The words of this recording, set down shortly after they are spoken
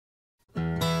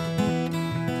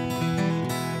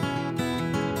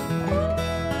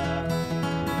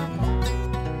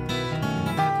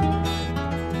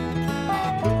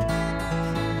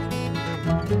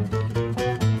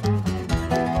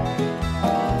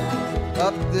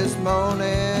Up this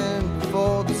morning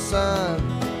before the sun,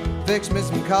 fixed me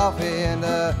some coffee and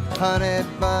a honey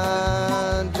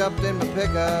bun. Jumped in my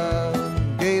pickup,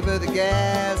 gave her the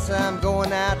gas. I'm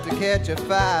going out to catch a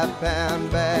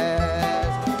 5-pound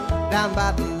bass. Down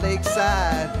by the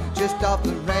lakeside, just off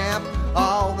the ramp,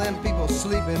 all them people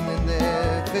sleeping in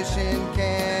their fishing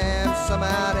camps. Some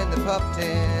out in the pup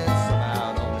tents, some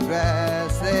out on the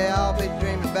grass. They all be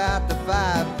dreaming about the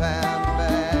 5-pound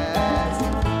bass.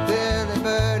 Billy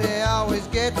Birdie always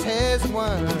gets his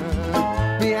one,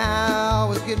 me, I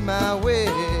always get my wish.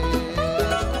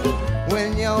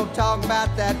 When you're talking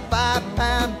about that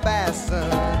 5-pound bass, son,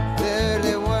 the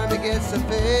early worm that gets the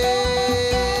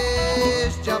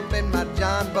fish. Jump in my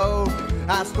John boat,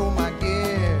 I store my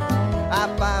gear, I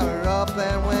fire up,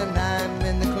 and when I'm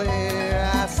in the clear,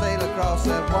 I sail across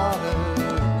that water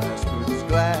as smooth as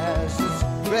glass. It's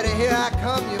ready, here I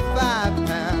come, you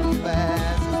 5-pound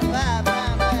bass. It's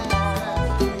 5-pound bass.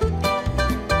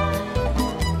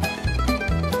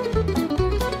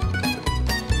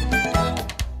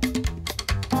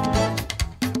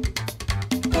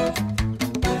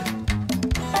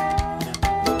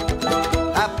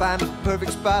 I find the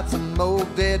perfect spot, some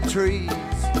old dead trees,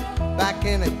 back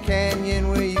in a canyon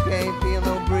where you can't feel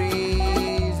no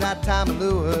breeze. I tie my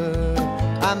lure,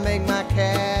 I make my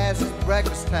cast. It's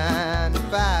breakfast time,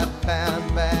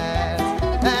 5-pound bass.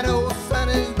 That old sun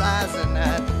is rising,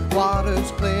 that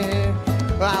water's clear.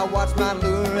 I watch my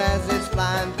lure as it's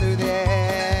flying through the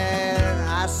air.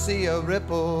 I see a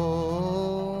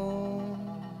ripple,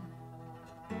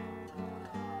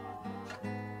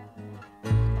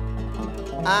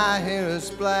 I hear a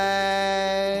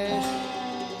splash.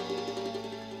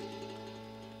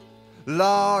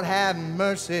 Lord have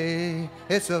mercy,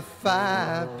 it's a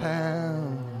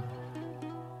 5-pound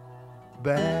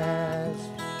bass.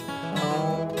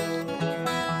 Oh.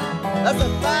 That's a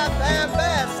 5-pound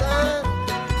bass, son.